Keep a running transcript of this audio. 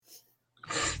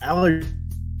allergy.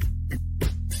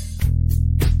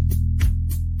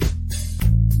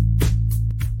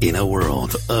 In a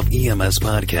world of EMS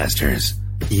podcasters,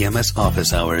 EMS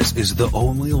Office Hours is the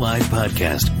only live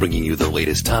podcast bringing you the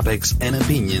latest topics and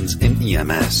opinions in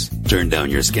EMS. Turn down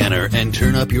your scanner and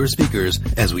turn up your speakers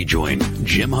as we join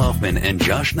Jim Hoffman and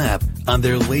Josh Knapp on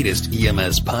their latest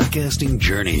EMS podcasting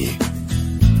journey.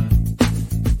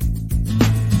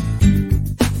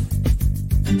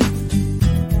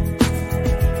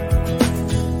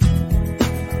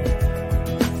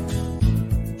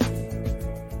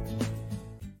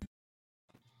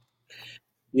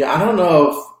 Yeah, I don't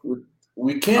know if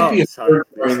we can't be heard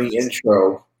during the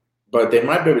intro, but they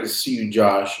might be able to see you,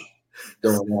 Josh,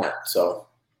 doing that. So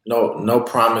no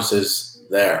promises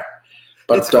there.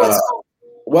 But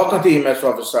welcome to EMS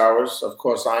Office Hours. Of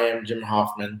course, I am Jim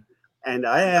Hoffman. And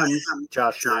I am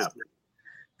Josh Knapp.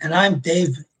 And I'm Dave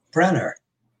Brenner.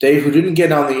 Dave, who didn't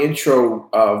get on the intro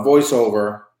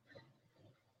voiceover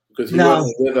because he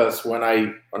wasn't with us when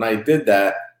I did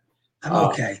that. I'm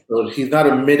okay. So he's not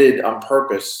admitted on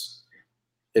purpose.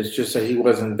 It's just that he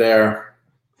wasn't there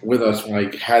with us when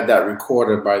I had that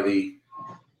recorded by the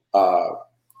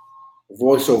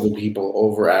voiceover people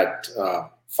over at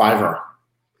Fiverr.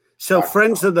 So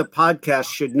friends of the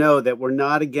podcast should know that we're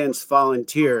not against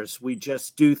volunteers. We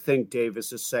just do think Dave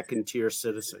is a second-tier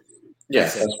citizen.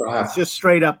 Yes, that's what happened. It's just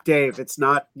straight up Dave. It's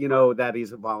not, that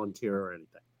he's a volunteer or anything.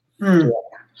 Yeah.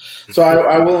 So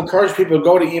I will encourage people to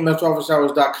go to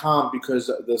emsofficehours.com because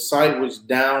the site was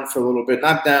down for a little bit.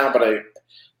 Not down, but it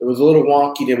was a little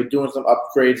wonky. They were doing some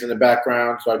upgrades in the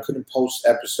background, so I couldn't post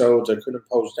episodes. I couldn't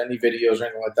post any videos or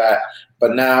anything like that.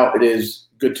 But now it is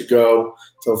good to go.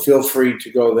 So feel free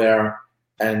to go there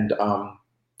and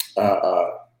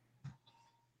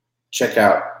check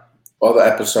out all the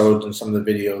episodes and some of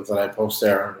the videos that I post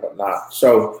there and whatnot.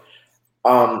 So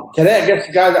today, I guess,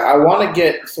 guys, I want to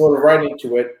get sort of right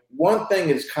into it. One thing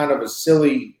is kind of a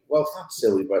silly, well, it's not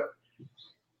silly, but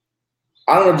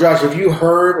I don't know, Josh, have you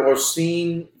heard or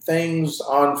seen things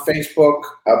on Facebook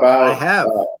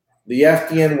about the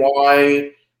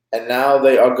FDNY, and now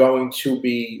they are going to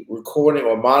be recording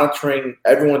or monitoring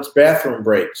everyone's bathroom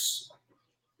breaks?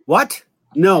 What?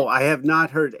 No, I have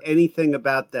not heard anything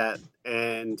about that.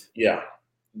 And yeah.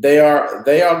 They are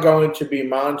going to be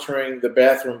monitoring the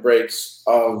bathroom breaks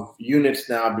of units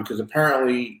now because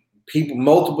apparently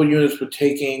multiple units were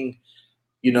taking,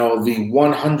 the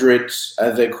 100s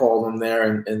as they call them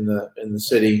there in the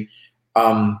city,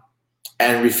 and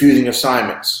refusing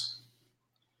assignments.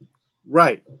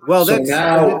 Right. Well, so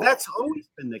that's always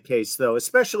been the case, though,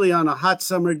 especially on a hot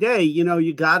summer day.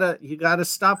 You gotta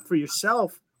stop for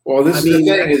yourself. Well, this is the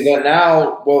thing is that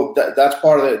now, that's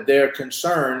part of their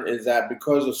concern is that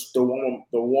because the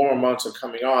warmer months are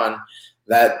coming on,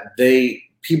 that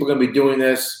people are going to be doing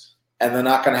this and they're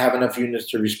not going to have enough units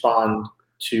to respond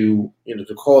to,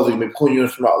 to calls. They're going to be pulling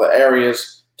units from other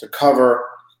areas to cover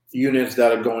units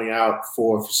that are going out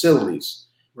for facilities.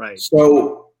 Right.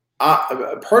 So,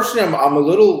 personally, I'm a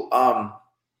little, I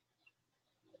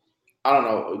don't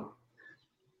know.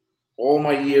 All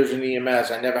my years in EMS,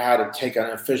 I never had to take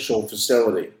an official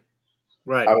facility.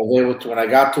 Right. I was able to, when I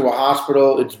got to a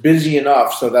hospital, it's busy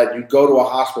enough so that you go to a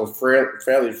hospital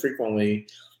fairly frequently.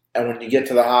 And when you get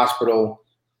to the hospital,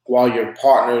 while your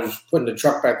partner's putting the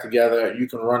truck back together, you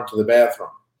can run to the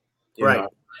bathroom. You know?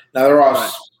 Now, there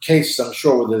are cases, I'm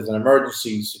sure, where there's an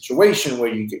emergency situation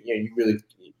where you really,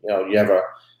 you have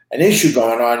an issue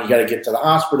going on. You got to get to the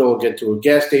hospital, get to a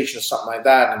gas station or something like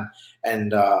that.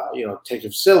 And take a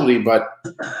facility, but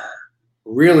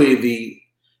really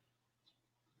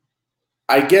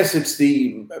I guess it's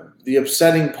the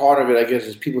upsetting part of it, I guess,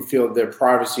 is people feel their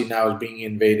privacy now is being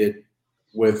invaded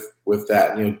with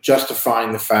that,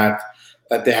 justifying the fact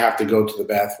that they have to go to the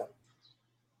bathroom,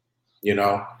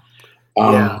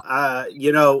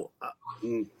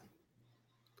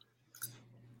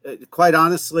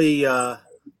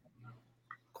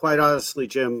 Quite honestly,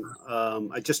 Jim,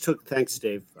 I just thanks,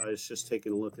 Dave. I was just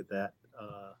taking a look at that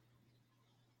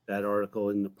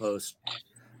article in the Post.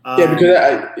 Because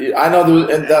I know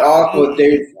that article that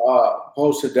Dave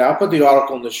posted there. I'll put the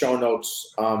article in the show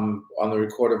notes on the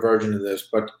recorded version of this.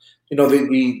 But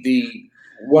the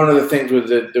one of the things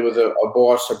was that there was a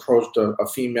boss approached a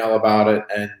female about it,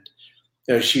 and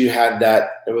she had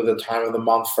that. It was the time of the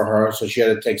month for her, so she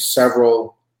had to take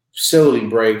several facility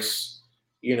breaks.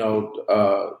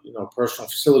 Personal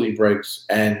facility breaks,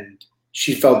 and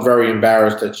she felt very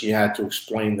embarrassed that she had to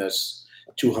explain this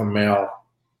to her male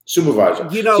supervisor. So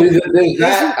there's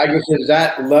that. I guess there's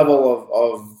that level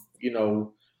of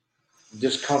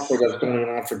discomfort that's going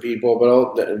on for people,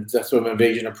 but that's sort of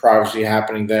invasion of privacy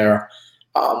happening there.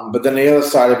 But then the other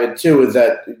side of it too is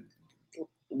that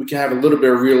we can have a little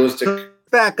bit of realistic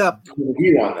back up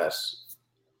view on this.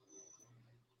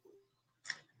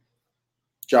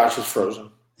 Josh is frozen.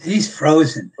 He's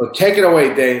frozen. So take it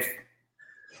away, Dave.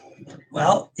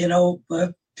 Well,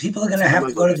 people are going to have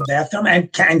to go to the bathroom,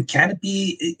 and can it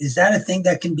be? Is that a thing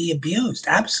that can be abused?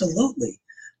 Absolutely.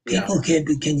 People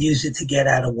can use it to get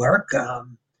out of work,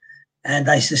 and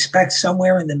I suspect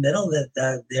somewhere in the middle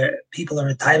that people are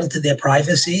entitled to their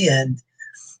privacy, and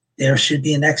there should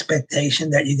be an expectation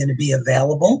that you're going to be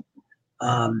available,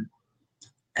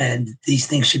 and these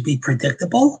things should be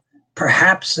predictable.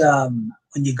 Perhaps when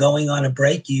you're going on a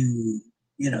break,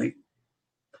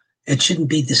 it shouldn't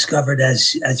be discovered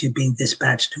as you're being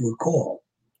dispatched to a call.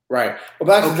 Right. Well,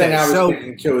 that's the thing I was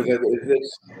thinking too. Is that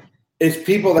it's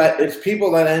people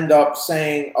that end up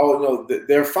saying, "Oh no,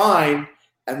 they're fine,"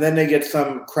 and then they get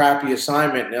some crappy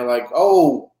assignment, and they're like,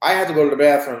 "Oh, I had to go to the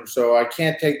bathroom, so I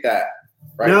can't take that."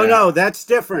 Right now. No, that's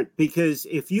different, because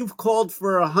if you've called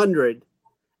for 100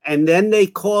 and then they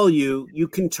call you, you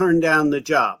can turn down the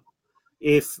job.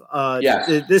 If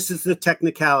this is the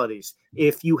technicalities.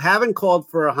 If you haven't called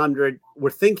for 100,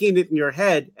 we're thinking it in your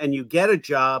head, and you get a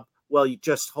job, well, you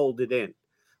just hold it in.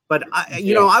 But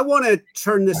I want to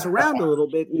turn this around a little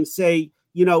bit and say,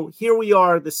 here we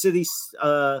are, the city's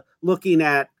looking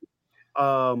at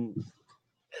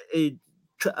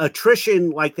attrition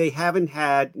like they haven't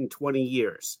had in 20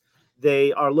 years.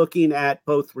 They are looking at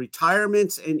both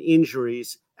retirements and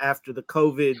injuries after the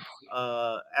COVID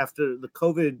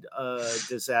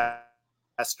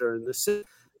disaster in the city.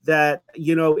 That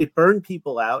it burned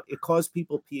people out, it caused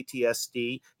people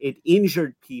PTSD, it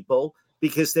injured people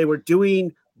because they were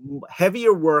doing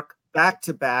heavier work back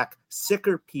to back,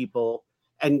 sicker people,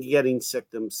 and getting sick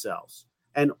themselves.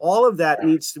 And all of that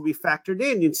needs to be factored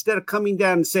in, instead of coming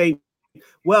down and saying,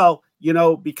 well,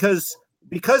 because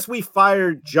we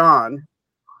fired John,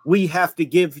 we have to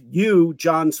give you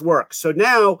John's work. So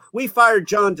now we fired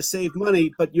John to save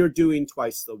money, but you're doing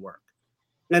twice the work.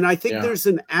 And I think there's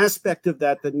an aspect of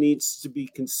that needs to be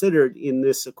considered in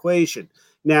this equation.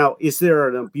 Now, is there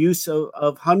an abuse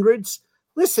of hundreds?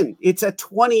 Listen, it's a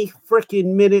 20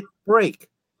 freaking minute break,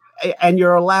 and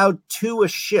you're allowed 2 a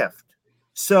shift.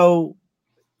 So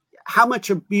how much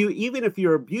abuse, even if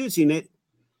you're abusing it,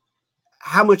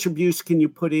 how much abuse can you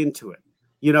put into it?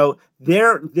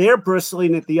 They're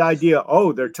bristling at the idea,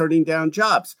 they're turning down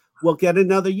jobs. Well, get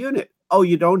another unit. Oh,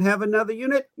 you don't have another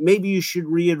unit? Maybe you should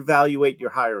reevaluate your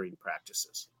hiring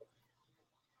practices.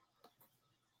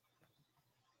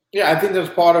 Yeah, I think that's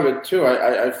part of it too.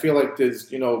 I feel like there's,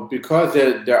 because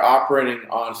they're operating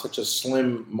on such a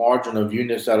slim margin of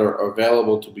units that are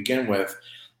available to begin with,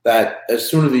 that as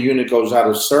soon as the unit goes out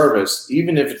of service,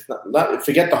 even if it's not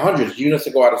forget the hundreds, units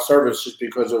that go out of service just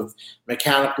because of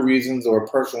mechanical reasons or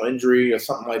personal injury or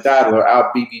something like that, or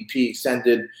out BBP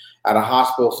extended at a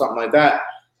hospital, something like that,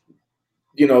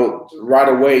 right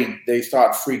away they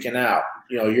start freaking out.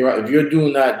 If you're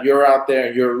doing that, you're out there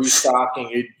and you're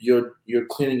restocking, you're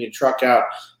cleaning your truck out.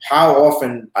 How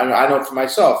often? I know for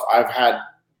myself, I've had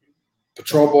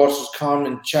patrol bosses come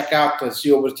and check out to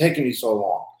see what was taking me so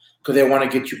long, because they want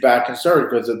to get you back in service,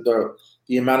 because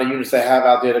the amount of units they have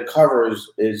out there to cover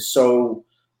is so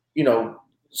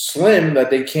slim that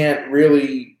they can't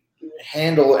really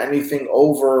handle anything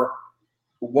over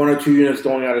 1 or 2 units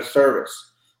going out of service.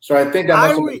 So I think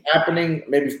that must be happening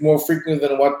maybe more frequently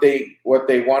than what they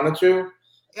wanted to.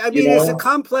 I mean, it's a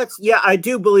complex. Yeah, I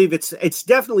do believe it's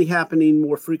definitely happening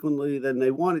more frequently than they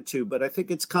wanted to, but I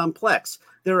think it's complex.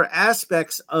 There are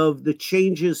aspects of the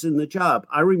changes in the job.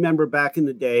 I remember back in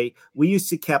the day, we used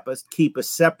to keep a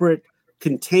separate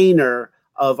container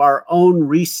of our own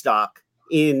restock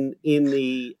in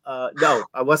the. No,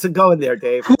 I wasn't going there,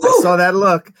 Dave. I saw that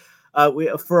look.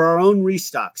 For our own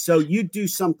restock. So you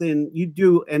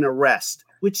do an arrest,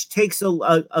 which takes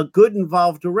a good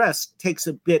involved arrest, takes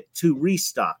a bit to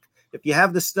restock. If you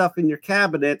have the stuff in your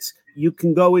cabinets, you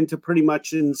can go into pretty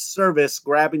much in service,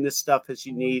 grabbing the stuff as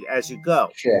you need as you go.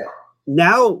 Sure.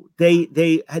 Now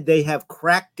they have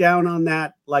cracked down on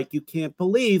that like you can't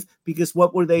believe, because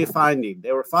what were they finding?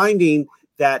 They were finding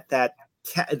that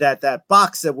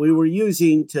box that we were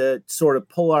using to sort of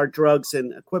pull our drugs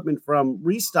and equipment from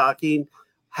restocking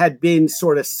had been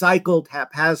sort of cycled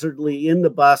haphazardly in the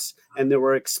bus, and there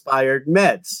were expired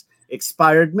meds.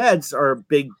 Expired meds are a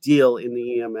big deal in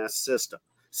the EMS system.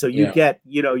 So you get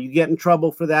in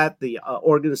trouble for that. The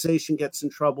organization gets in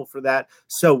trouble for that.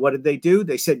 So what did they do?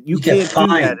 They said, you can't do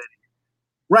that.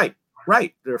 Right.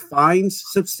 There are fines,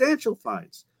 substantial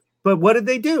fines. But what did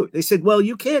they do? They said, well,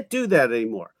 you can't do that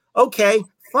anymore. Okay,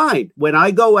 fine. When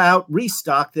I go out,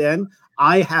 restock, then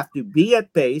I have to be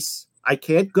at base. I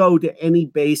can't go to any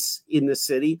base in the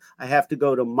city. I have to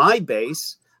go to my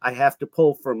base. I have to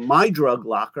pull from my drug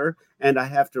locker, and I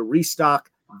have to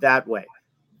restock that way.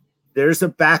 There's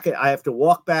I have to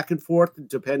walk back and forth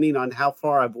depending on how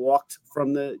far I've walked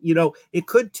from it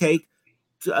could take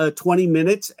 20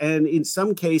 minutes. And in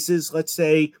some cases, let's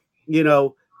say,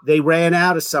 they ran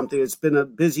out of something. It's been a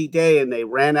busy day and they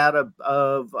ran out of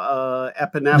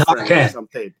epinephrine or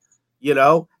something,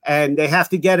 and they have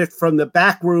to get it from the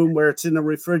back room where it's in the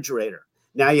refrigerator.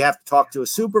 Now you have to talk to a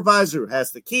supervisor who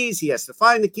has the keys. He has to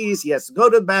find the keys. He has to go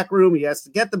to the back room. He has to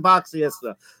get the box. He has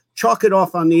to chalk it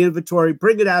off on the inventory,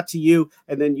 bring it out to you,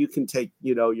 and then you can take,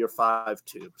 your 5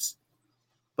 tubes.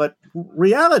 But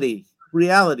reality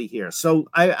here. So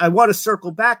I want to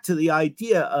circle back to the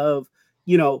idea of,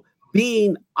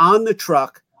 being on the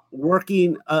truck,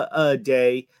 working a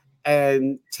day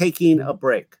and taking a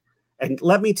break. And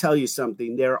let me tell you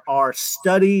something. There are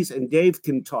studies, and Dave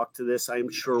can talk to this, I'm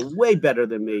sure, way better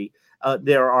than me.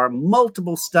 There are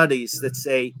multiple studies that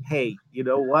say, hey, you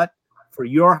know what? For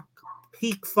your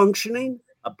peak functioning,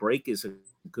 a break is a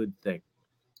good thing.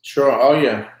 Sure. Oh,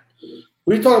 yeah.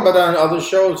 We talked about that on other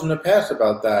shows in the past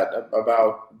about that,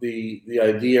 about the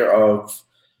idea of,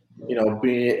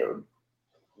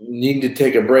 needing to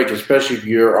take a break, especially if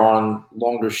you're on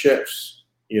longer shifts,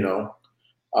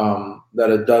 that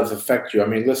it does affect you. I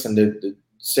mean, listen,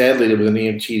 sadly, there was an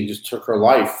EMT who just took her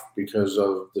life because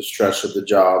of the stress of the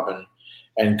job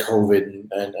and COVID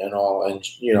and all. And,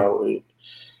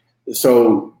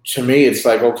 so to me, it's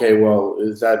like, okay, well,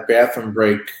 is that bathroom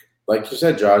break, like you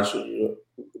said, Josh,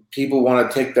 people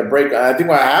want to take the break. I think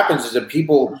what happens is that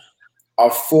people are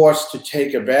forced to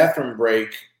take a bathroom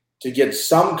break to get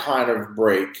some kind of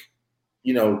break,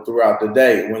 throughout the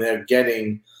day when they're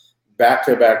getting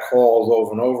back-to-back calls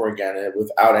over and over again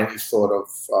without any sort of,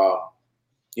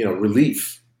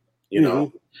 relief,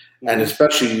 Mm-hmm. And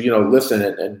especially, listen,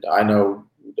 and I know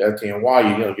at the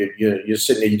NY, you're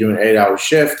sitting there, you're doing an 8-hour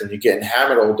shift and you're getting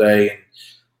hammered all day. And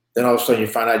then all of a sudden you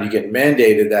find out you're getting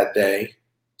mandated that day,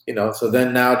 so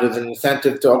then now there's an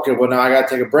incentive to, okay, well, now I got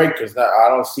to take a break because I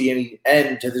don't see any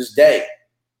end to this day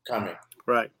coming.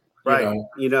 Right.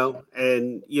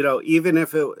 And, even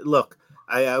if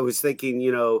I was thinking,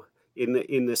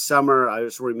 in the summer, I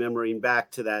was remembering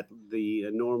back to the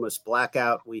enormous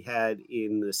blackout we had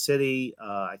in the city.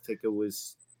 I think it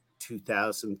was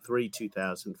 2003,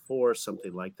 2004,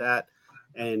 something like that.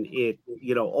 And it,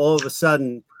 all of a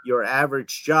sudden your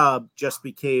average job just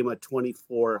became a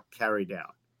 24 carry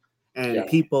down and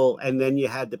and then you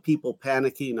had the people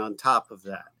panicking on top of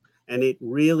that. And it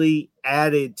really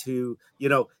added to,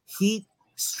 heat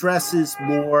stresses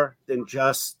more than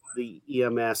just the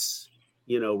EMS,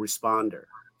 responder.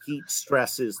 Heat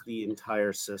stresses the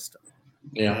entire system.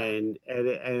 Yeah. And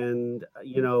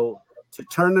to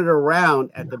turn it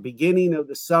around at the beginning of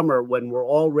the summer when we're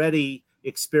already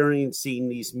experiencing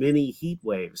these mini heat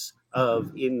waves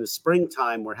in the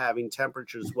springtime, we're having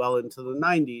temperatures well into the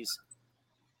 90s.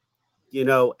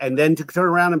 And then to turn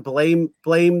around and blame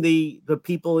the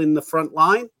people in the front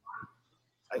line,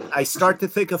 I start to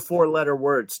think of 4-letter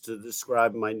words to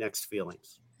describe my next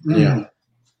feelings. Yeah.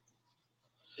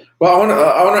 Well,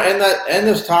 I want to end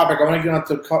this topic. I want to get on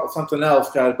to something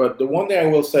else, guys. But the one thing I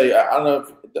will say, I don't know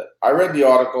if I read the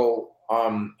article,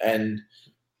 and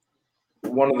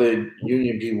one of the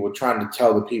union people were trying to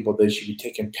tell the people they should be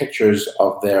taking pictures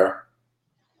of their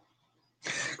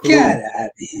crew. Get out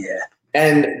of here.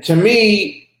 And to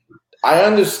me, I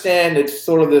understand it's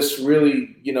sort of this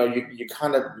really, you're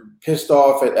kind of pissed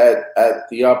off at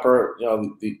the upper,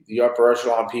 the upper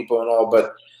echelon people and all,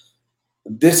 but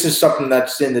this is something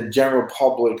that's in the general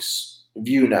public's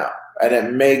view now. And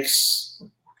it makes,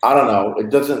 I don't know, it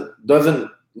doesn't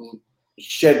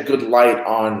shed good light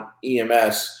on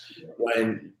EMS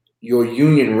when your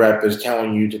union rep is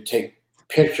telling you to take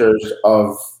pictures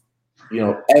of,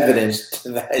 evidence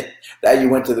that you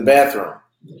went to the bathroom.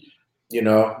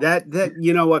 That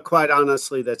what, quite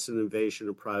honestly, that's an invasion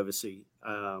of privacy.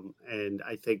 And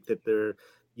I think that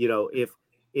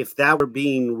if that were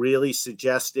being really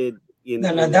suggested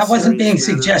that wasn't being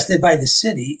suggested by the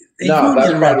city. No,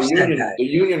 that's why the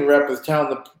union rep is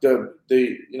telling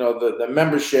the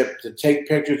membership to take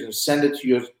pictures and send it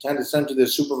to their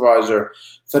supervisor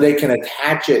so they can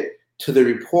attach it to the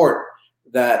report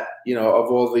that of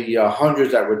all the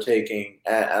hundreds that we're taking.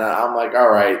 And I'm like, all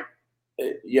right,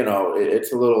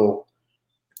 it's a little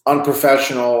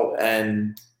unprofessional.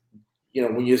 And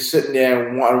when you're sitting there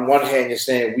on one hand you're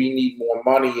saying we need more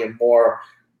money and more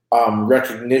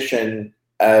recognition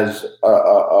as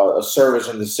a service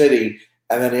in the city,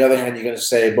 and then the other hand you're going to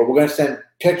say, but we're going to send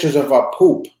pictures of our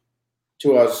poop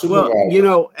to a supervisor.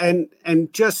 Well,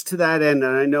 and just to that end,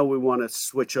 and I know we want to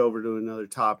switch over to another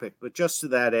topic, but just to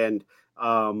that end,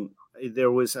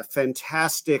 there was a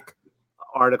fantastic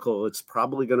article. It's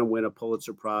probably going to win a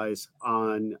Pulitzer Prize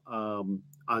on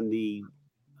the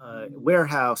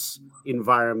warehouse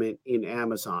environment in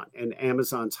Amazon and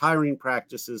Amazon's hiring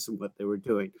practices and what they were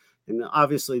doing. And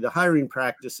obviously, the hiring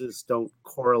practices don't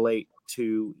correlate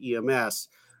to EMS.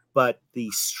 But the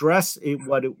stress,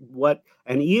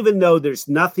 and even though there's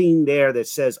nothing there that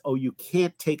says, oh, you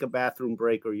can't take a bathroom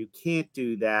break or you can't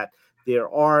do that,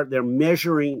 they're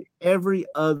measuring every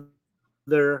other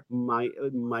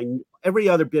every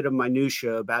other bit of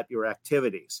minutia about your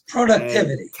activities,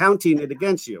 productivity, counting it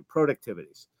against you,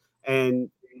 productivities. And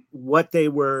what they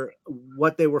were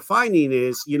finding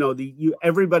is,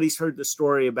 everybody's heard the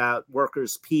story about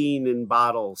workers peeing in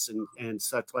bottles and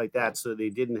such like that, so they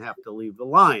didn't have to leave the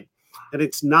line. And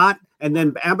it's not. And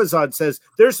then Amazon says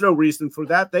there's no reason for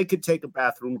that. They could take a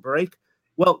bathroom break.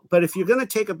 Well, but if you're going to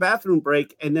take a bathroom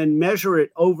break and then measure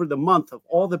it over the month of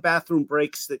all the bathroom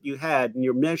breaks that you had, and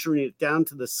you're measuring it down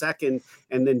to the second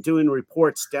and then doing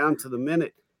reports down to the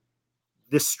minute,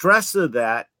 the stress of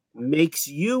that makes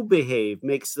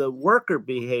the worker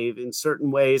behave in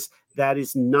certain ways that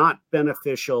is not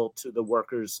beneficial to the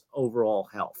worker's overall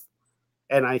health.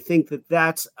 And I think that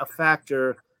that's a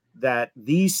factor that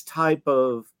these type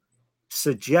of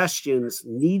suggestions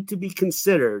need to be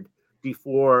considered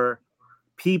before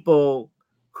people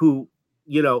who,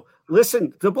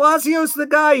 listen, de Blasio's the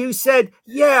guy who said,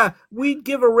 yeah, we'd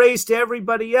give a raise to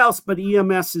everybody else, but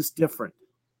EMS is different.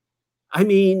 I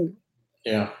mean,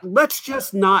 yeah. Let's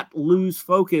just not lose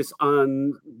focus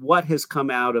on what has come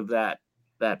out of that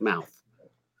mouth.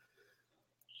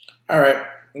 All right.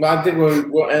 Well, I think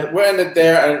we'll end it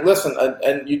there. And listen,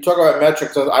 and you talk about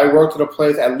metrics. I worked at a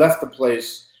place. I left the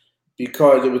place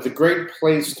because it was a great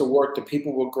place to work. The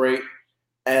people were great,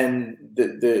 and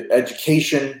the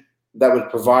education that was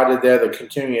provided there, the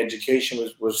continuing education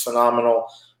was phenomenal.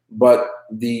 But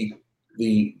they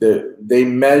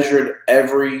measured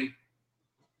every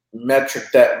metric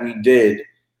that we did.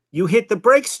 You hit the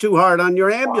brakes too hard on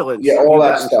your ambulance. Yeah, all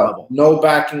that stuff. No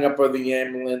backing up of the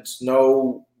ambulance.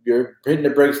 No, you're hitting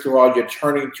the brakes too hard. You're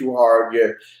turning too hard.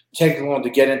 You're taking long to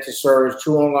get into service.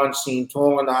 Too long on scene. Too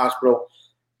long in the hospital.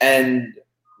 And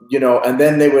and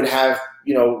then they would have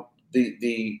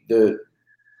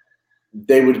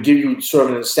they would give you sort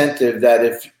of an incentive that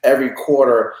if every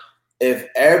quarter, if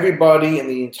everybody in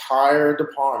the entire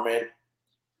department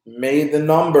made the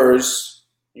numbers,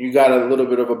 you got a little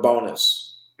bit of a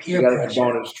bonus. You got a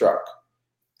bonus truck.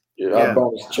 A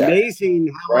bonus check. Amazing.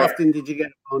 How often did you get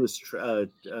a bonus truck?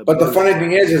 But the funny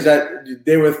thing is that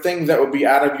there were things that would be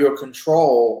out of your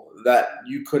control that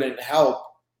you couldn't help.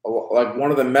 Like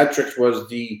one of the metrics was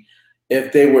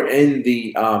if they were in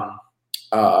the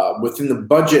within the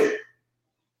budget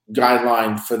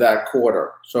guideline for that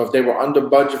quarter. So if they were under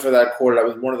budget for that quarter, that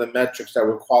was one of the metrics that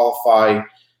would qualify,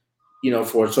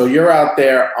 for it. So you're out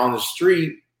there on the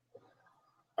street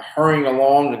hurrying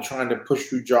along and trying to push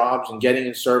through jobs and getting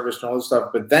in service and all this stuff.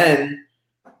 But then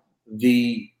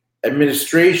the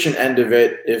administration end of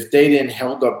it, if they didn't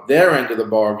hold up their end of the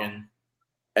bargain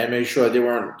and make sure they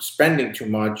weren't spending too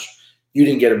much, you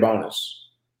didn't get a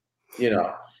bonus,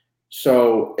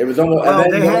 So it was almost. Well,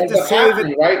 and then they had to save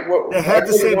it, right? They had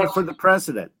to save it for the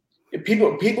president.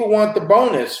 People want the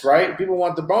bonus, right? People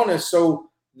want the bonus. So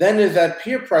then there's that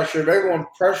peer pressure of everyone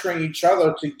pressuring each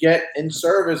other to get in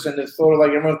service, and it's sort of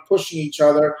like everyone's pushing each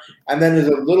other. And then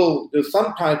there's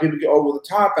sometimes people get over the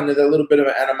top, and there's a little bit of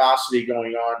an animosity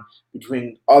going on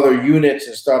between other units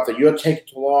and stuff that you're taking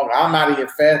too long. I'm out of here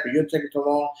fast, but you're taking too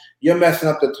long. You're messing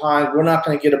up the time. We're not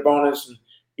going to get a bonus, and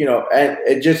and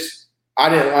it just. I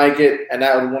didn't like it, and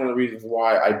that was one of the reasons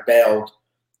why I bailed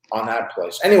on that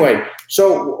place. Anyway,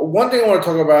 so one thing I want to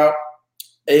talk about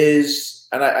is,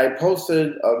 and I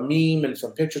posted a meme and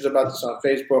some pictures about this on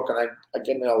Facebook, and I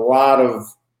get a lot of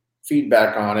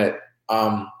feedback on it,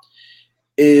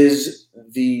 is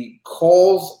the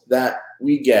calls that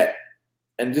we get,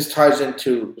 and this ties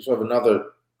into sort of another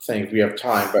thing if we have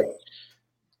time, but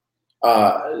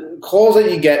calls that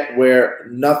you get where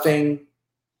nothing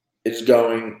is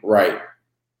going right,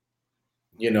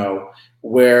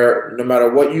 where no matter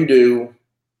what you do,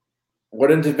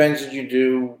 what interventions you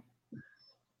do,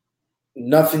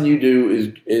 nothing you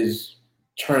do is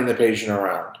turn the patient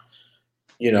around,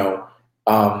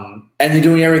 and you're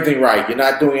doing everything right. You're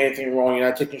not doing anything wrong. You're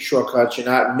not taking shortcuts. You're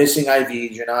not missing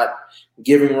IVs. You're not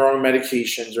giving wrong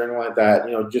medications or anything like that.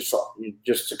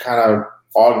 Just to kind of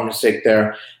argument's sake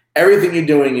there, everything you're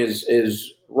doing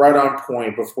is right on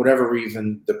point, but for whatever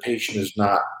reason, the patient is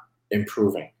not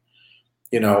improving.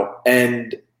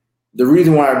 And the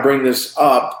reason why I bring this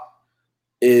up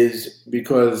is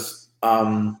because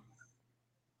I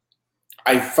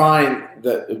find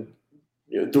that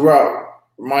throughout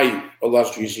my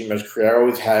illustrious EMS career, I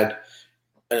always had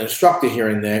an instructor here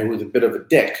and there who was a bit of a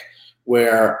dick,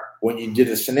 where when you did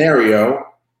a scenario,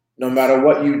 no matter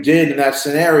what you did in that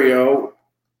scenario,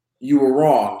 you were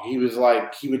wrong. He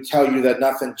would tell you that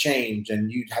nothing changed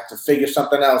and you'd have to figure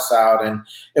something else out. And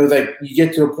it was like, you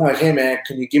get to a point, hey man,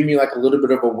 can you give me like a little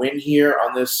bit of a win here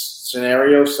on this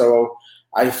scenario so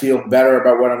I feel better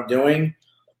about what I'm doing?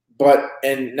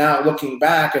 And now looking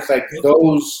back, it's like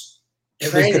those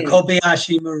training. It was the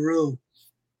Kobayashi Maru.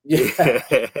 Yeah.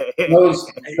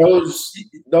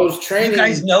 those training you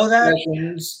guys know that?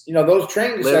 sessions, those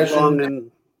training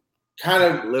sessions kind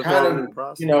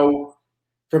of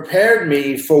prepared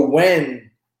me for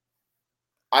when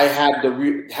I had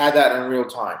that in real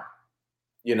time,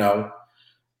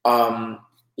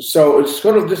 So it's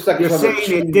sort of just like you're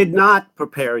saying it did not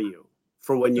prepare you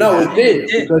for when you. No, it did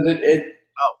because it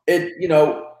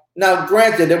Now,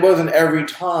 granted, it wasn't every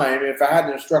time. If I had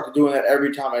an instructor doing that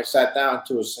every time I sat down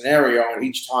to a scenario, and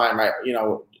each time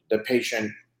the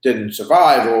patient didn't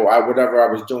survive or whatever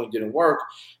I was doing didn't work,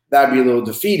 that'd be a little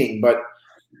defeating. But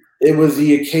it was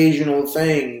the occasional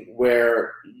thing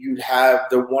where you'd have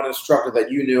the one instructor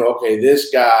that you knew, okay, this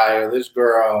guy or this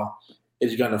girl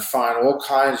is going to find all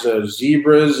kinds of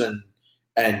zebras and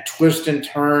twists and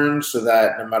turns so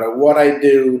that no matter what I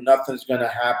do, nothing's going to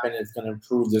happen. It's going to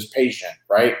improve this patient,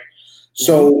 right? Mm-hmm.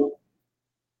 So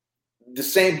the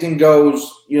same thing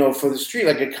goes, for the street.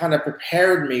 Like it kind of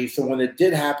prepared me. So when it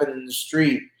did happen in the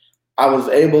street, I was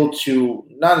able to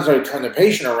not necessarily turn the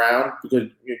patient around because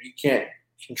you can't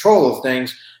control those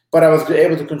things, but I was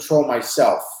able to control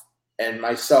myself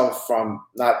from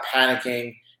not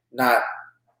panicking, not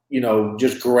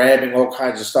just grabbing all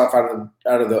kinds of stuff out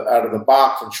of the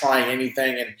box and trying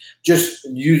anything, and just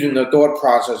using the thought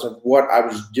process of what I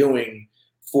was doing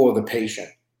for the patient.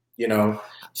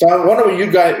 So I wonder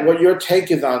what your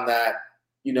take is on that.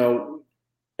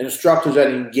 Instructors that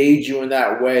engage you in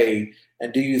that way,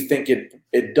 and do you think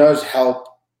it does help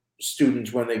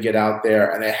students when they get out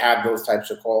there and they have those types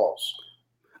of calls?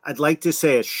 I'd like to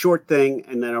say a short thing,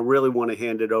 and then I really want to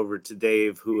hand it over to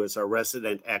Dave, who is our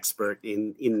resident expert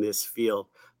in this field.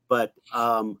 But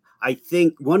I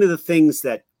think one of the things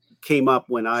that came up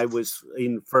when I was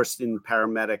first in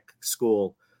paramedic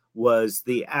school was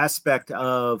the aspect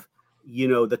of,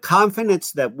 the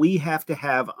confidence that we have to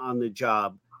have on the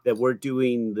job that we're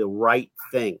doing the right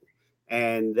thing.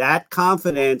 And that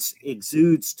confidence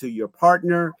exudes to your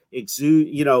partner, it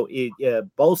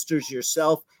bolsters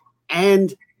yourself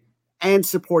and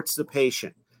supports the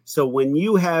patient. So when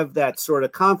you have that sort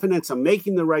of confidence, I'm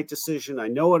making the right decision, I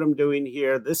know what I'm doing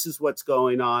here, this is what's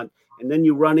going on, and then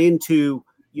you run into,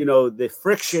 the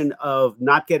friction of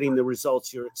not getting the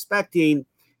results you're expecting,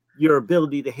 your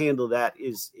ability to handle that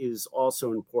is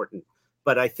also important.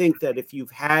 But I think that if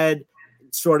you've had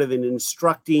sort of an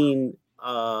instructing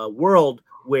world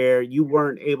where you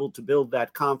weren't able to build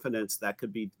that confidence, that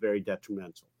could be very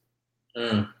detrimental.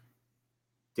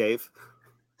 Dave?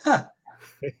 Huh.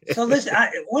 So listen,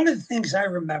 one of the things I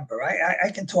remember,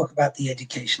 I can talk about the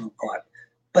educational part,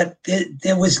 but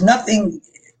there was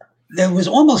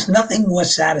almost nothing more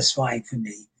satisfying for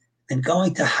me than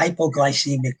going to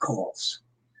hypoglycemic calls.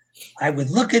 I would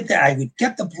look at that, I would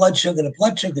get the blood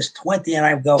sugar's 20, and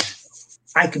I would go,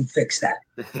 I can fix that.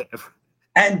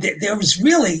 And there was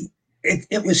really,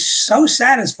 it was so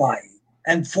satisfying.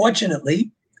 And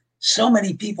fortunately, so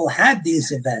many people had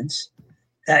these events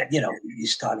that, you're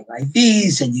starting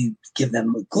IVs and you give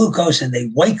them glucose and they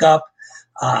wake up.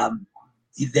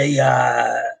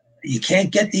 You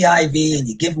can't get the IV and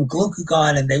you give them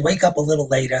glucagon and they wake up a little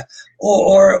later.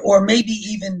 Or maybe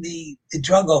even the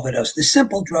drug overdose, the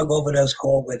simple drug overdose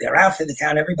call where they're out for the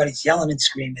count, everybody's yelling and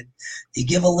screaming. You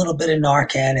give a little bit of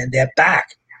Narcan and they're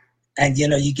back. And,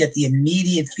 you get the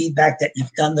immediate feedback that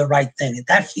you've done the right thing. And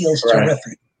that feels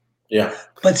terrific. Yeah.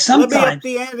 But sometimes. Let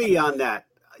me up the ante on that.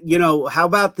 How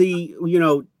about the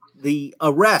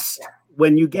arrest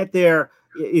when you get there?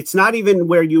 It's not even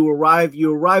where you arrive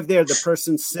there, the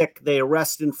person's sick, they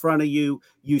arrest in front of you,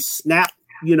 you snap,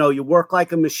 you work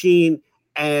like a machine,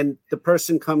 and the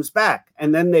person comes back.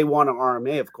 And then they want an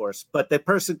RMA, of course, but the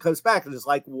person comes back and is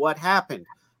like, what happened?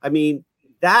 I mean,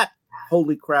 that,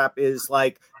 holy crap, is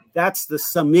like, that's the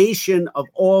summation of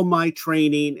all my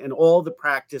training and all the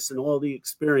practice and all the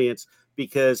experience,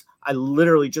 because I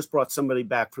literally just brought somebody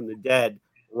back from the dead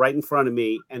right in front of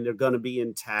me, and they're going to be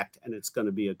intact, and it's going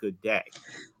to be a good day.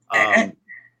 And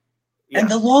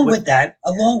along with that,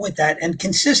 and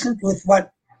consistent with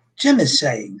what Jim is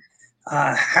saying,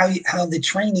 how the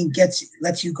training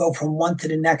lets you go from one to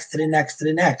the next to the next to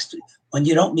the next when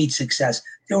you don't meet success.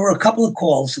 There were a couple of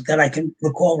calls that I can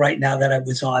recall right now that I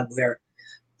was on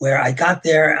where I got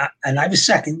there and I was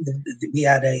second. We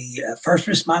had a first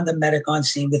responder medic on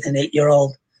scene with an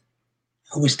 8-year-old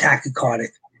who was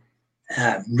tachycardic,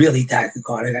 really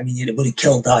tachycardic. I mean, it would have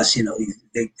killed us. You know,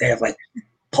 they have like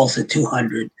pulse at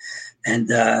 200,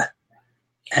 and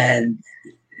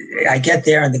I get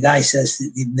there and the guy says,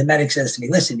 the medic says to me,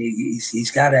 "Listen,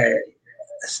 he's got an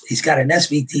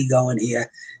SVT going here."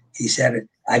 He said,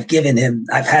 I've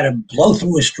had him blow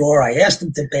through a straw. I asked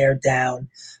him to bear down.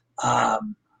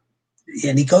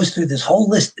 And he goes through this whole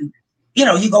list. You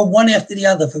know, you go one after the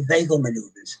other for vagal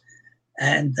maneuvers.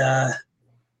 And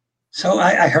so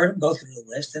I heard him go through the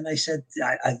list. And I said,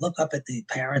 I look up at the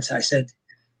parents and I said,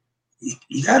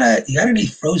 you got any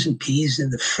frozen peas in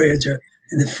the freezer?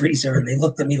 And they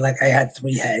looked at me like I had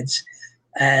 3 heads.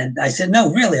 And I said,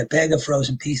 no, really, a bag of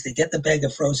frozen peas. They get the bag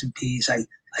of frozen peas. I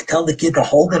tell the kid to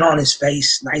hold it on his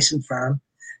face, nice and firm.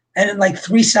 And in like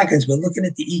 3 seconds, we're looking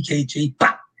at the EKG.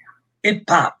 Pop! It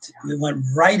popped. We went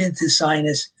right into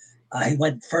sinus. He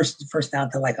went first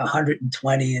down to like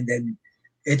 120, and then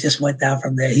it just went down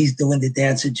from there. He's doing the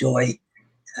dance of joy.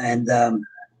 And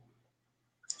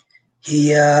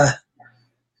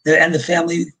and the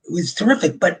family was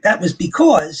terrific. But that was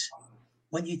because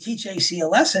when you teach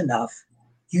ACLS enough,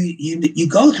 you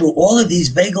go through all of these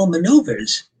vagal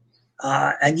maneuvers,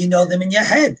 and you know them in your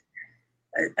head.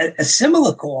 A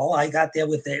similar call, I got there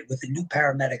with a new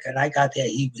paramedic, and I got there,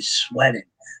 he was sweating.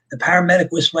 The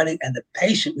paramedic was sweating, and the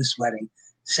patient was sweating.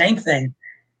 Same thing,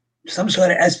 some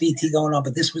sort of SVT going on,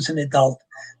 but this was an adult.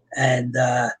 And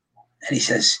he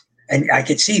says, and I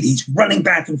could see it, he's running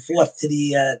back and forth to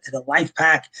the life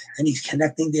pack, and he's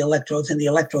connecting the electrodes, and the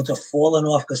electrodes are falling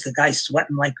off because the guy's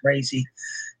sweating like crazy.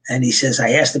 And he says,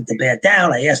 I asked him to bear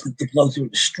down. I asked him to blow through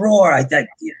the straw.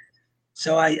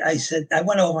 So I said, I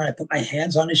went over and I put my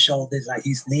hands on his shoulders. I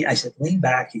said, lean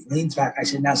back. He leans back. I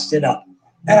said, now sit up.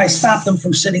 And I stopped him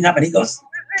from sitting up, and he goes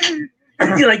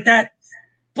like that.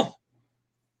 Boom.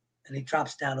 And he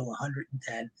drops down to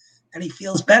 110, and he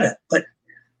feels better. But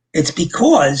it's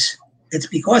because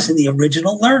in the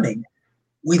original learning,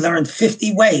 we learned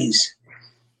 50 ways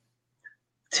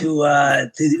to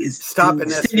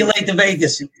stimulate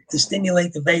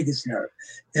the vagus nerve,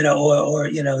 you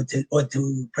know, or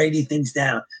to Brady things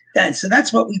down. So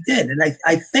that's what we did, and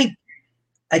I think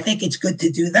it's good to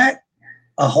do that.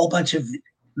 A whole bunch of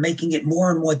making it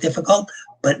more and more difficult,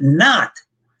 but not.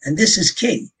 And this is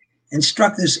key.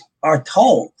 Instructors are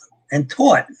told and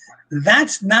taught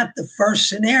that's not the first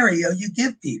scenario you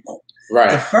give people.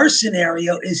 Right. The first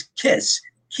scenario is KISS.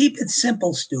 Keep it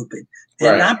simple, stupid.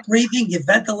 They're not breathing. You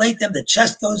ventilate them. The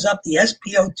chest goes up. The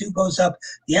SpO2 goes up.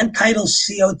 The end-tidal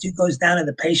CO2 goes down, and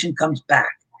the patient comes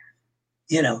back.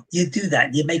 You know, you do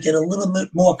that. You make it a little bit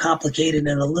more complicated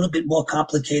and a little bit more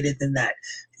complicated than that.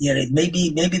 You know, maybe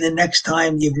the next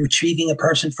time you're retrieving a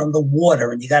person from the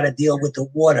water and you got to deal with the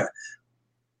water.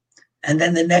 And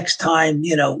then the next time,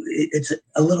 you know, it's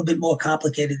a little bit more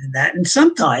complicated than that. And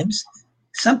sometimes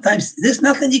there's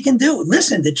nothing you can do.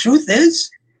 Listen, the truth is,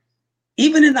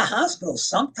 even in the hospital,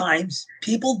 sometimes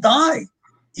people die.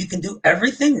 You can do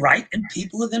everything right and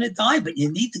people are going to die, but you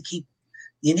need to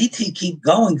keep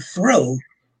going through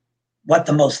what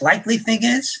the most likely thing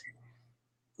is,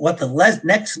 what the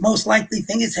next most likely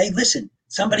thing is. Hey, listen,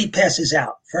 somebody passes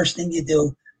out. First thing you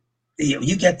do,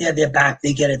 you get there, they're back,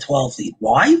 they get a 12 lead.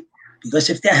 Why? Because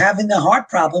if they're having a heart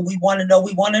problem, we want to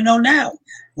know now.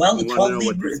 Well, the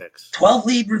 12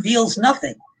 lead reveals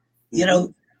nothing. Mm-hmm. You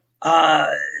know,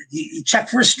 you check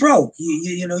for a stroke.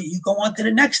 You go on to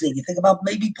the next thing. You think about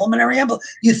maybe pulmonary embolism.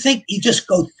 You think you just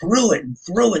go through it and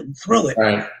through it and through it.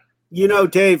 Right. You know,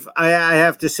 Dave, I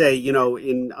have to say, you know,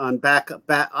 on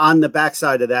the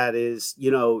backside of that is,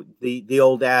 you know, the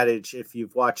old adage. If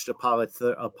you've watched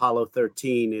Apollo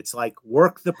 13, it's like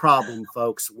work the problem,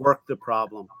 folks. Work the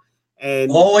problem,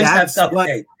 and always have stuff.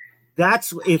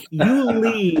 That's if you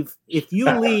leave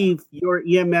your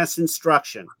EMS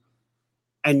instruction.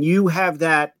 And you have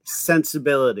that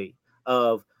sensibility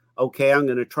of, okay, I'm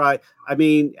going to try. I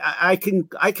mean, I can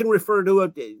refer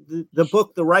to the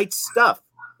book, The Right Stuff.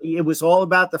 It was all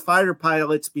about the fighter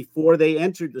pilots before they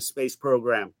entered the space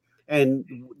program. And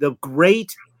the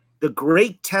great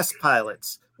test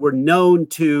pilots were known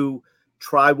to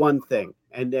try one thing.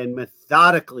 And then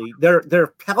methodically,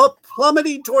 they're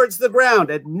plummeting towards the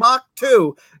ground at Mach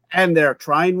 2. And they're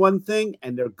trying one thing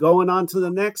and they're going on to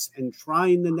the next and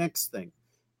trying the next thing.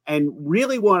 And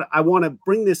really I want to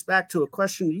bring this back to a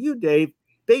question to you, Dave,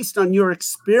 based on your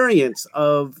experience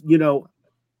of, you know,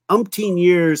 umpteen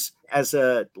years as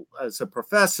a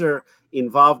professor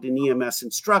involved in EMS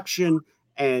instruction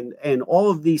and all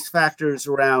of these factors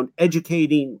around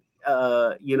educating,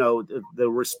 the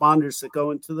responders that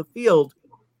go into the field.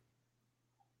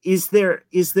 Is there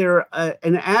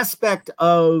an aspect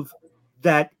of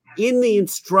that in the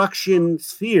instruction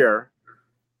sphere,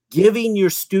 giving your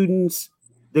students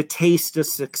the taste of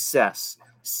success,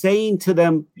 saying to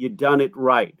them, "You've done it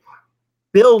right,"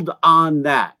 build on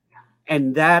that,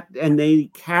 and they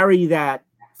carry that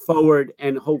forward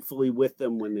and hopefully with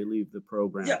them when they leave the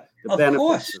program. Yeah, the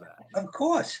benefits of that. Of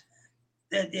course.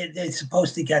 They're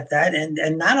supposed to get that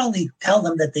and not only tell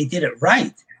them that they did it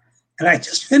right. And I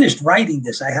just finished writing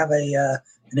this. I have an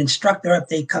instructor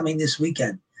update coming this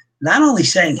weekend. Not only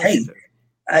saying, hey,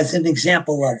 as an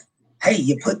example of, hey,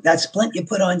 you put that splint you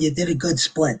put on, you did a good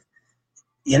splint.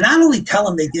 You not only tell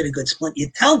them they did a good splint, you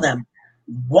tell them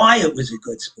why it was a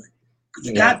good splint.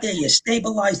 You got there, you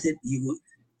stabilized it, you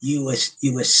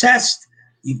assessed,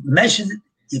 you measured it,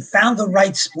 you found the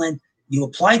right splint, you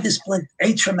applied the splint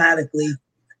atraumatically,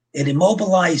 it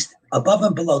immobilized above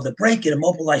and below the break, it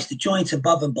immobilized the joints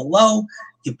above and below,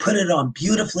 you put it on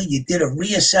beautifully, you did a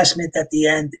reassessment at the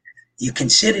end, you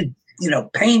considered,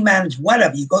 pain management,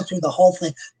 whatever, you go through the whole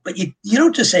thing, but you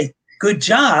don't just say, good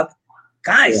job,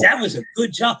 guys, that was a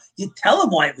good job. You tell them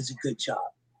why it was a good job.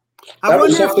 I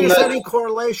wonder if there's any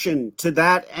correlation to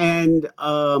that and,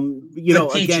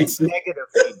 against negative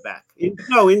feedback.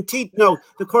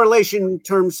 The correlation in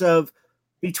terms of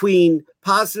between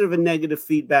positive and negative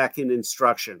feedback in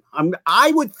instruction.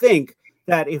 I would think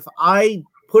that if I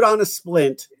put on a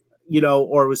splint,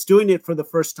 or was doing it for the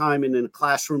first time in a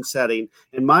classroom setting,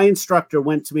 and my instructor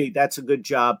went to me, "That's a good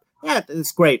job." Yeah,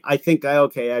 that's great. I think, I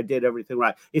did everything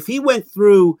right. If he went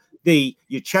through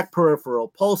you check peripheral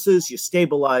pulses, you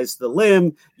stabilize the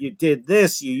limb, you did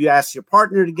this, you asked your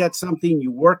partner to get something,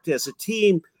 you worked as a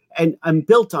team, and I'm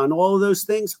built on all of those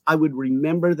things, I would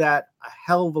remember that a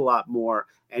hell of a lot more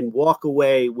and walk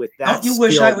away with that. Don't you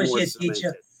wish I was your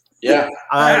teacher? Yeah.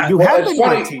 You have been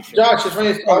my teacher. Josh, it's funny.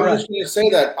 I was just going to say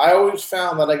that. I always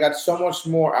found that I got so much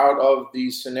more out of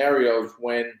these scenarios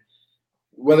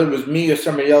whether it was me or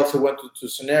somebody else who went through the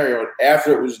scenario,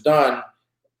 after it was done,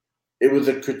 it was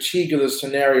a critique of the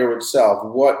scenario itself.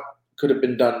 What could have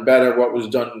been done better? What was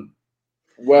done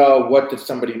well? What did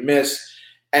somebody miss?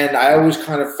 And I always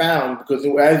kind of found, because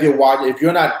as you're watching, if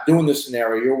you're not doing the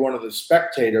scenario, you're one of the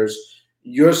spectators,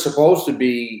 you're supposed to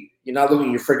be, you're not looking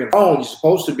at your freaking phone. You're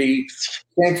supposed to be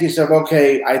saying to yourself,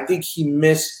 okay, I think he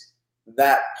missed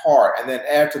that part. And then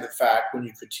after the fact, when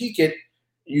you critique it,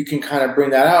 you can kind of bring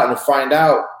that out and find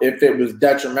out if it was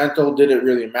detrimental, did it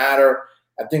really matter,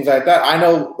 and things like that. I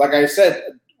know, like I said,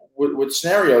 with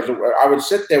scenarios, I would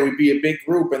sit there, we'd be a big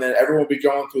group, and then everyone would be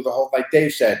going through the whole, like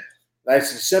Dave said,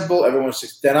 nice and simple. Everyone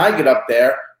sits. Then I get up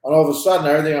there, and all of a sudden,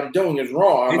 everything I'm doing is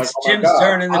wrong. I'm it's like, oh Jim's my God,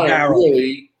 turning the barrel.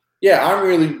 I'm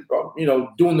really,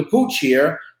 doing the pooch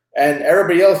here, and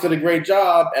everybody else did a great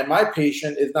job, and my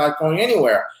patient is not going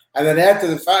anywhere. And then after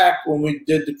the fact, when we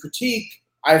did the critique,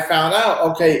 I found out,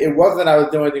 okay, it wasn't that I was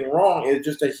doing anything wrong. It's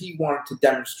just that he wanted to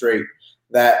demonstrate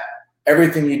that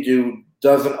everything you do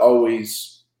doesn't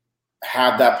always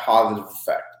have that positive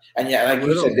effect. And like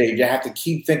you said, Dave, you have to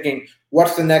keep thinking,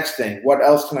 what's the next thing? What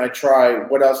else can I try?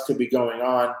 What else could be going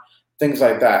on? Things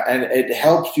like that. And it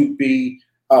helps you be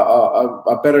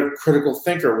a better critical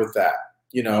thinker with that.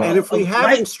 And if we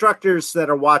have instructors that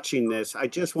are watching this, I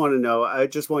just want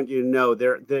you to know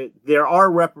there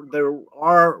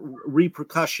are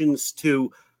repercussions to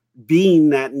being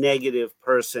that negative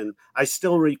person. I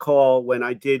still recall when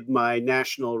I did my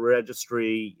national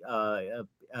registry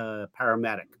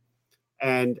paramedic,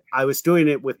 and I was doing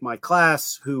it with my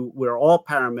class, who we're all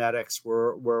paramedics,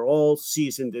 we're all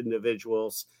seasoned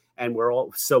individuals, and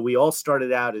we all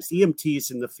started out as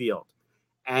EMTs in the field,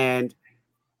 and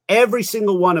every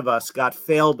single one of us got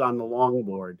failed on the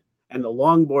longboard, and the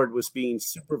longboard was being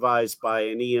supervised by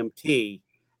an EMT,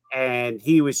 and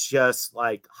he was just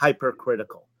like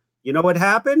hypercritical. You know what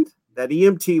happened? That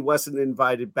EMT wasn't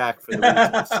invited back for the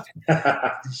retest.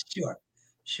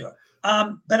 Sure.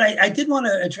 But I did want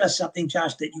to address something,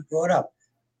 Josh, that you brought up.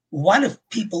 What if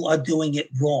people are doing it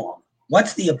wrong?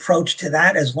 What's the approach to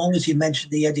that? As long as you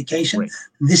mentioned the education, right.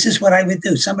 This is what I would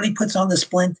do. Somebody puts on the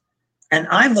splint, and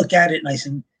I look at it and I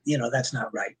say, that's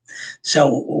not right.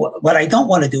 So what I don't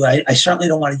want to do, I certainly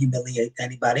don't want to humiliate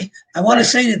anybody. I want to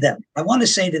say to them,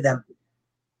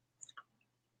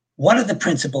 what are the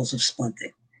principles of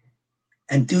splinting?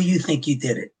 And do you think you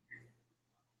did it?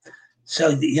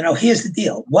 So, here's the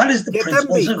deal. What is the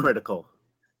principles of critical?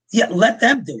 Yeah, let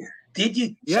them do it. Did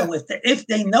you? Yeah. So if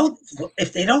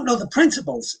they don't know the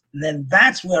principles, then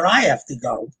that's where I have to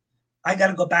go. I got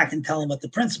to go back and tell them what the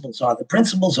principles are. The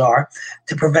principles are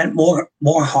to prevent more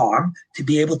harm, to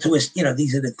be able to,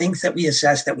 these are the things that we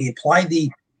assess, that we apply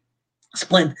the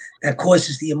splint that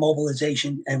causes the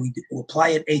immobilization, and we apply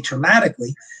it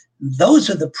atraumatically. Those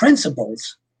are the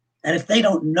principles. And if they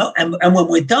don't know, and when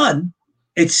we're done,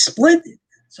 it's splinted.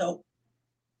 So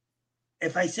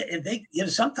if they,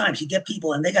 sometimes you get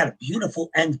people and they got a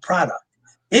beautiful end product.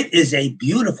 It is a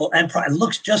beautiful end product. It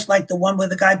looks just like the one with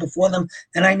the guy before them.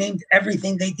 And I named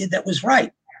everything they did that was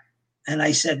right. And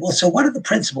I said, well, so what are the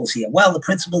principles here? Well, the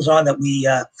principles are that we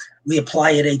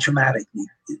apply it atraumatically.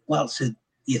 Well, so do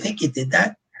you think you did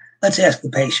that? Let's ask the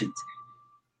patient.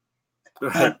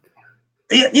 Right.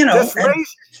 Just raise your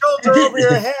shoulder over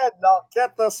your head and I'll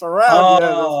get this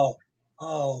around.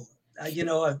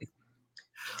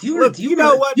 Do you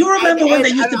remember when they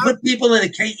used to put people in a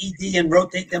KED and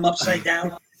rotate them upside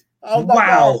down? Oh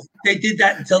wow, God. They did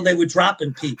that until they were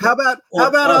dropping people. How about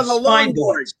on the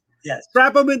longboard? Yes.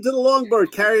 Strap them into the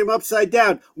longboard, carry them upside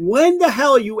down. When the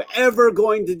hell are you ever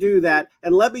going to do that?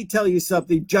 And let me tell you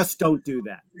something, just don't do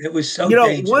that. It was so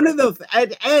dangerous. One of the,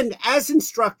 and as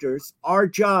instructors, our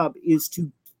job is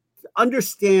to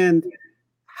understand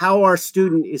how our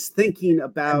student is thinking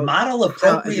about and model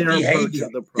appropriate behavior.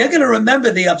 They're going to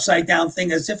remember the upside down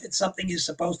thing as if it's something you're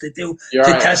supposed to do to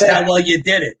test how well you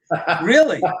did it.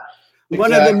 Really.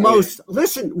 One of the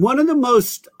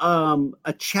most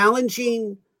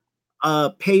challenging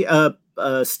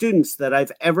students that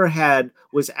I've ever had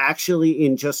was actually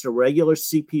in just a regular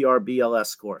CPR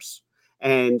BLS course.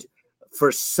 And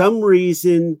for some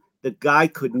reason, the guy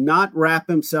could not wrap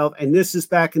himself. And this is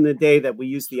back in the day that we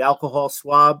used the alcohol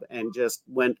swab and just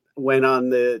went on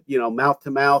the, mouth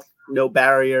to mouth, no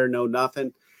barrier, no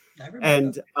nothing.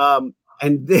 And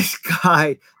this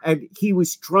guy, and he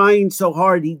was trying so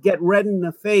hard, he'd get red in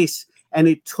the face. And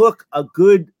it took a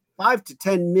good 5 to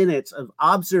 10 minutes of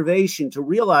observation to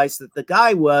realize that the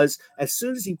guy was, as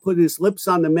soon as he put his lips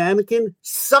on the mannequin,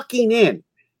 sucking in.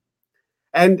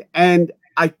 And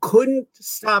I couldn't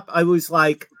stop. I was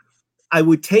like, I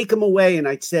would take him away and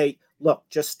I'd say, look,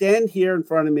 just stand here in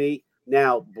front of me.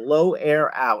 Now blow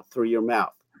air out through your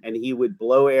mouth. And he would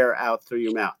blow air out through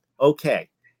your mouth. Okay,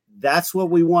 that's what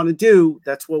we want to do.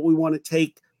 That's what we want to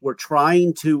take. We're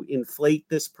trying to inflate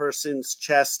this person's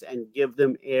chest and give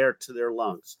them air to their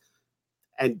lungs.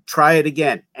 And try it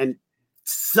again. And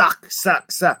suck.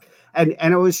 And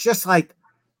it was just like,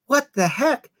 what the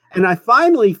heck? And I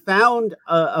finally found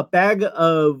a bag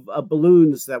of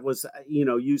balloons that was,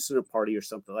 used in a party or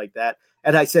something like that.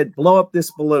 And I said, blow up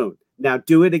this balloon. Now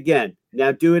do it again.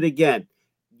 Now do it again.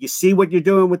 You see what you're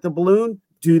doing with the balloon?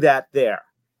 Do that there.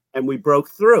 And we broke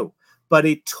through. But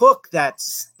it took that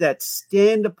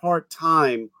stand apart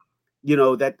time,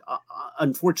 that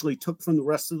unfortunately took from the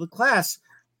rest of the class.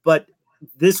 But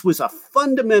this was a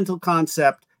fundamental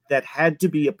concept that had to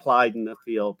be applied in the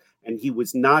field. And he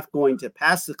was not going to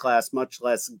pass the class, much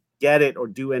less get it or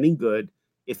do any good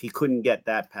if he couldn't get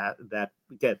past that.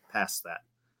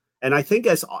 And I think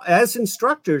as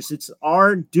instructors, it's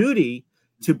our duty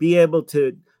to be able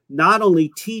to not only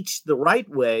teach the right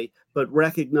way, but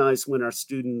recognize when our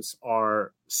students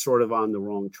are sort of on the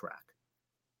wrong track.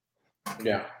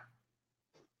 Yeah.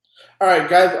 All right,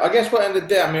 guys, I guess we'll end the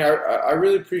day. I mean, I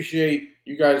really appreciate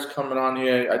you guys coming on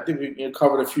here. I think we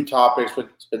covered a few topics, but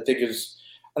I think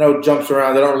I know it jumps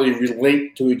around. They don't really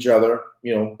relate to each other,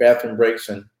 bathroom breaks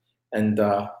and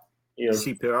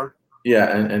CPR.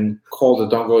 Yeah, and calls that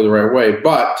don't go the right way.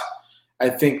 But I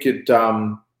think it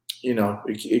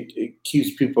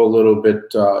keeps people a little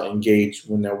bit engaged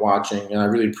when they're watching. And I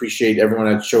really appreciate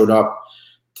everyone that showed up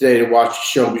today to watch the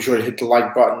show. Be sure to hit the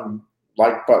like button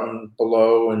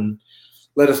below and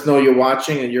let us know you're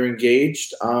watching and you're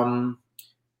engaged.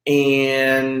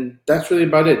 And that's really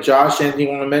about it. Josh, anything you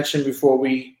want to mention before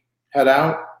we head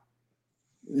out?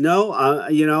 No,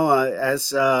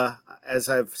 as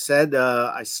I've said,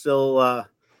 I still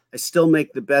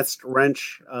make the best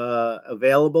wrench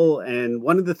available. And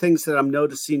one of the things that I'm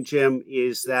noticing, Jim,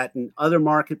 is that in other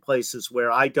marketplaces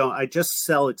where I just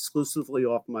sell exclusively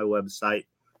off my website,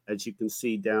 as you can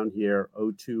see down here,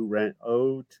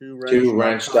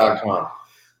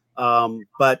 o2wrench.com.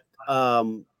 But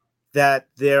that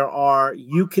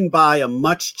you can buy a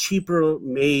much cheaper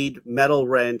made metal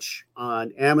wrench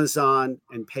on Amazon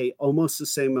and pay almost the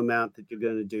same amount that you're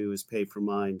going to do as pay for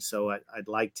mine. So I'd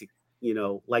like to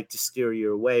steer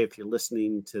you away. If you're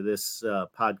listening to this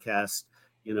podcast,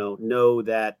 know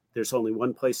that there's only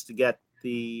one place to get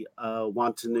the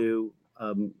Want to New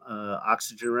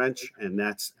oxygen wrench, and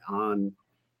that's on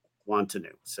want to know.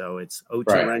 So it's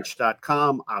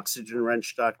o2wrench.com,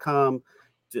 oxygenwrench.com.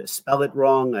 Spell it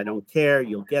wrong, I don't care.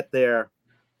 You'll get there.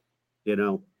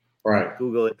 Right.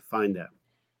 Google it, find out.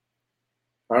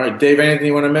 All right, Dave, anything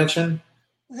you want to mention?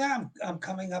 Yeah, I'm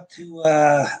coming up to,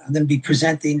 I'm going to be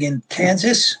presenting in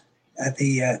Kansas at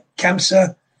the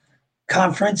KEMSA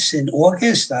conference in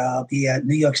August. I'll be at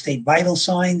New York State Vital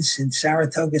Signs in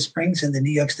Saratoga Springs and the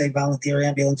New York State Volunteer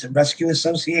Ambulance and Rescue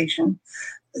Association.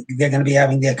 They're going to be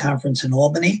having their conference in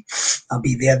Albany. I'll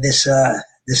be there this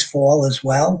fall as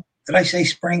well. Did I say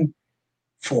spring?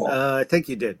 Fall. I think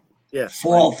you did. Yes.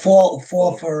 Fall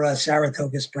for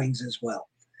Saratoga Springs as well.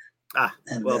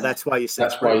 And, that's why you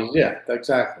said spring. Yeah,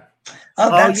 exactly.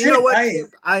 You know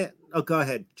what? Go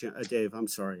ahead, Dave. I'm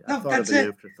sorry. I thought of an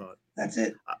afterthought. That's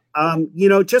it.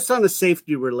 Just on a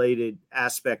safety-related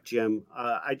aspect, Jim,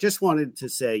 I just wanted to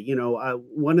say,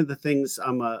 one of the things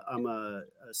I'm a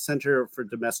Center for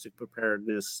Domestic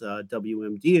Preparedness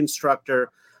WMD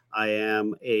instructor. I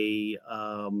am a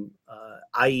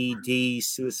IED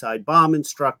suicide bomb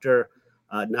instructor.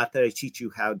 Not that I teach you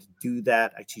how to do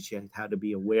that. I teach you how to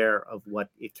be aware of what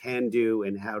it can do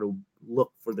and how to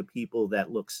look for the people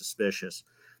that look suspicious.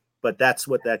 But that's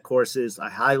what that course is. I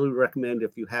highly recommend,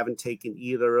 if you haven't taken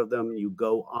either of them, you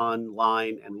go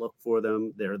online and look for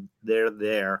them. They're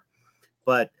there.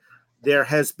 But there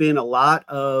has been a lot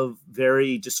of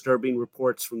very disturbing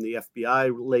reports from the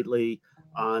FBI lately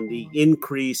on the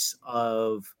increase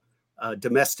of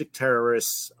domestic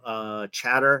terrorists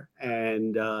chatter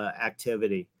and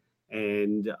activity.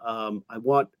 And I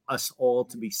want us all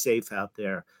to be safe out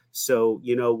there. So,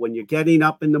 when you're getting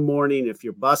up in the morning, if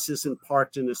your bus isn't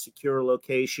parked in a secure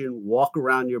location, walk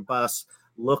around your bus,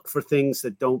 look for things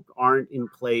that aren't in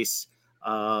place,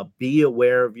 be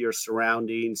aware of your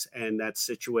surroundings and that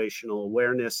situational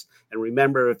awareness. And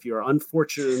remember, if you're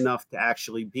unfortunate enough to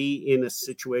actually be in a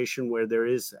situation where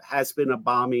has been a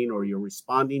bombing or you're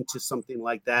responding to something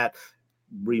like that,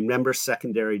 remember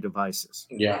secondary devices.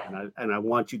 Yeah. And I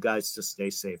want you guys to stay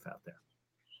safe out there.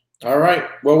 All right.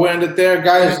 Well, we'll end it there,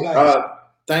 guys.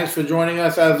 Thanks for joining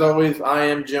us. As always, I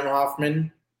am Jim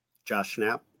Hoffman. Josh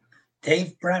Schnapp.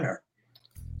 Dave Brenner.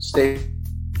 Stay